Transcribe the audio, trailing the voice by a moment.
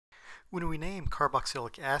When we name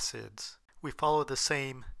carboxylic acids, we follow the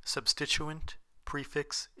same substituent,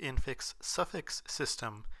 prefix, infix, suffix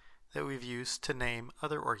system that we've used to name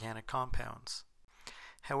other organic compounds.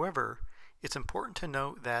 However, it's important to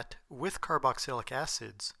note that with carboxylic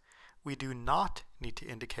acids, we do not need to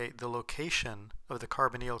indicate the location of the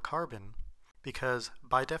carbonyl carbon because,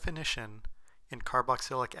 by definition, in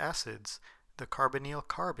carboxylic acids, the carbonyl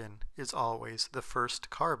carbon is always the first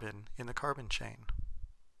carbon in the carbon chain.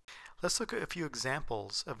 Let's look at a few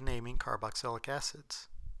examples of naming carboxylic acids.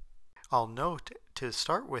 I'll note to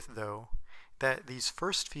start with, though, that these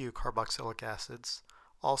first few carboxylic acids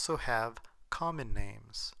also have common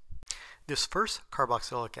names. This first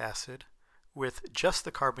carboxylic acid, with just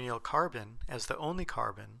the carbonyl carbon as the only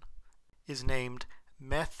carbon, is named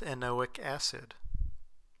methanoic acid.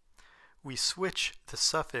 We switch the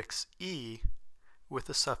suffix "e" with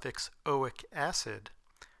the suffix "oic acid"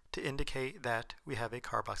 to indicate that we have a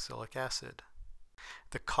carboxylic acid.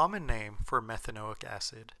 The common name for methanoic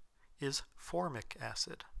acid is formic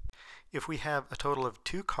acid. If we have a total of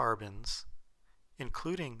 2 carbons,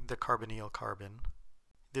 including the carbonyl carbon,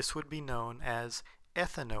 this would be known as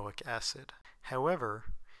ethanoic acid.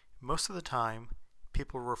 However, most of the time,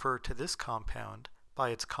 people refer to this compound by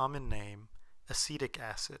its common name, acetic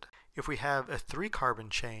acid. If we have a 3-carbon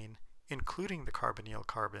chain, including the carbonyl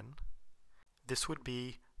carbon, this would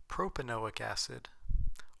be propanoic acid,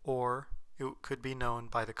 or it could be known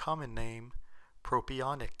by the common name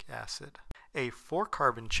propionic acid. A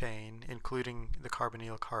 4-carbon chain, including the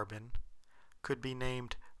carbonyl carbon, could be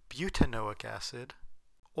named butanoic acid,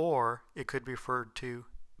 or it could be referred to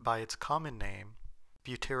by its common name,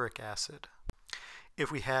 butyric acid.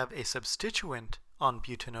 If we have a substituent on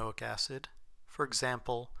butanoic acid, for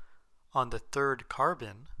example, on the 3rd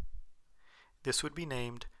carbon, this would be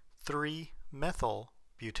named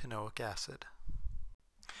 3-methyl-butanoic acid.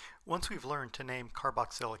 Once we've learned to name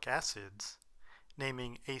carboxylic acids,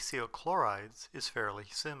 naming acyl chlorides is fairly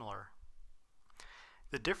similar.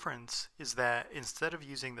 The difference is that instead of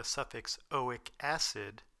using the suffix oic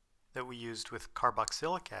acid that we used with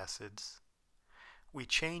carboxylic acids, we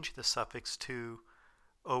change the suffix to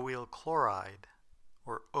owyl chloride,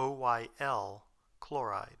 or OYL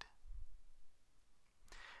chloride.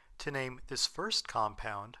 To name this first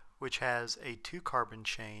compound, which has a 2-carbon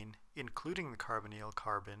chain including the carbonyl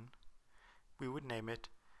carbon, we would name it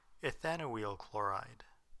ethanoyl chloride.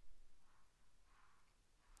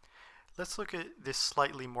 Let's look at this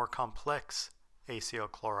slightly more complex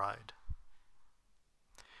acyl chloride.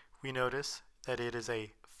 We notice that it is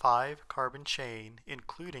a 5-carbon chain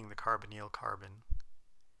including the carbonyl carbon,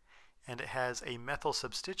 and it has a methyl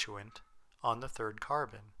substituent on the 3rd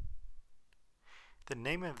carbon. The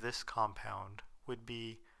name of this compound would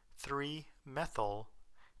be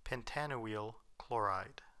 3-methyl-pentanoyl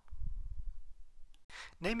chloride.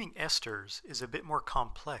 Naming esters is a bit more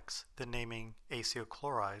complex than naming acyl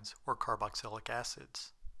chlorides or carboxylic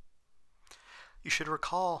acids. You should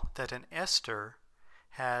recall that an ester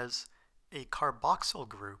has a carboxyl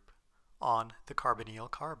group on the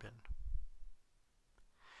carbonyl carbon.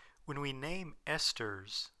 When we name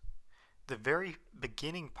esters, the very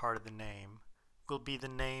beginning part of the name will be the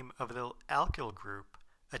name of the alkyl group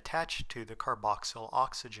attached to the carboxyl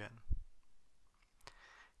oxygen.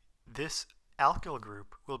 This alkyl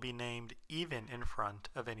group will be named even in front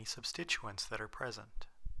of any substituents that are present.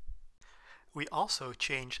 We also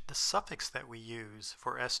change the suffix that we use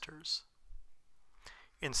for esters.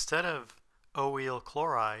 Instead of owyl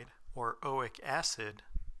chloride or oic acid,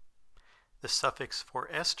 the suffix for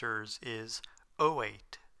esters is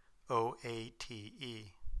oate,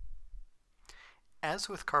 O-A-T-E. As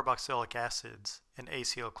with carboxylic acids and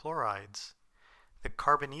acyl chlorides, the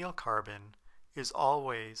carbonyl carbon is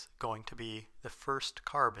always going to be the first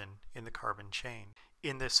carbon in the carbon chain.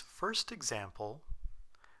 In this first example,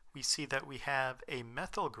 we see that we have a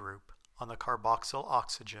methyl group on the carboxyl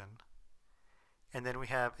oxygen, and then we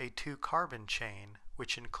have a 2-carbon chain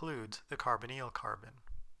which includes the carbonyl carbon.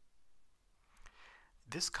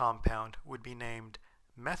 This compound would be named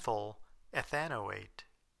methyl ethanoate.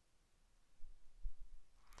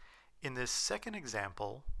 In this second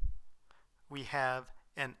example, we have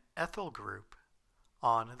an ethyl group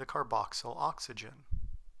on the carboxyl oxygen.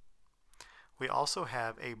 We also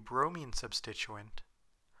have a bromine substituent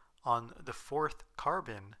on the 4th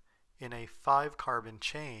carbon in a 5-carbon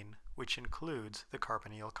chain which includes the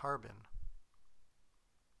carbonyl carbon.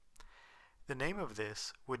 The name of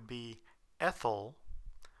this would be ethyl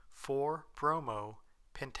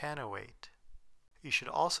 4-bromo-pentanoate. You should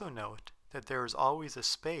also note that there is always a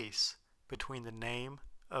space between the name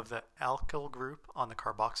of the alkyl group on the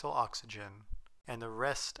carboxyl oxygen and the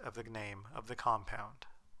rest of the name of the compound.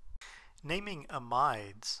 Naming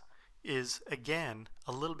amides is again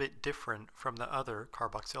a little bit different from the other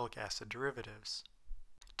carboxylic acid derivatives.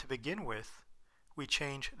 To begin with, we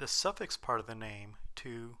change the suffix part of the name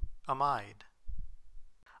to amide.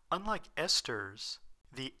 Unlike esters,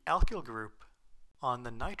 the alkyl group on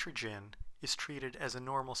the nitrogen is treated as a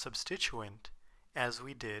normal substituent, as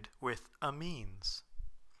we did with amines.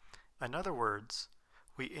 In other words,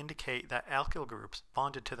 we indicate that alkyl groups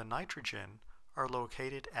bonded to the nitrogen are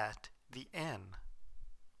located at the N.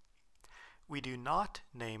 We do not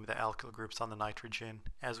name the alkyl groups on the nitrogen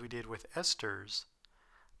as we did with esters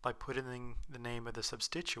by putting the name of the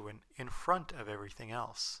substituent in front of everything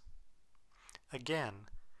else. Again,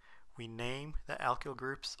 we name the alkyl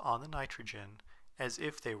groups on the nitrogen as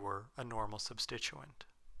if they were a normal substituent.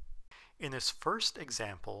 In this first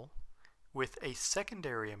example, with a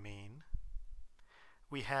secondary amine,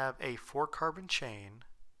 we have a 4-carbon chain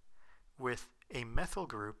with a methyl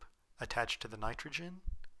group attached to the nitrogen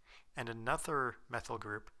and another methyl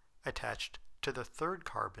group attached to the 3rd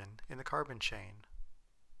carbon in the carbon chain.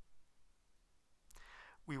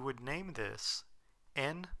 We would name this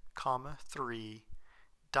N,3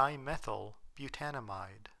 dimethyl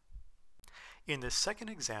butanamide. In the second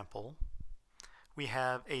example, we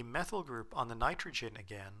have a methyl group on the nitrogen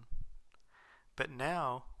again, but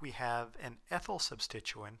now we have an ethyl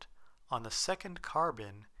substituent on the 2nd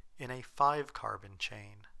carbon in a 5-carbon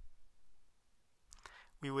chain.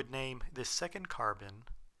 We would name this 2nd carbon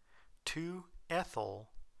 2-ethyl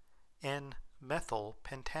N-methyl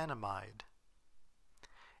pentanamide.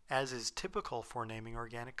 As is typical for naming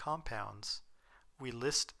organic compounds, we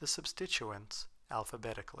list the substituents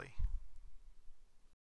alphabetically.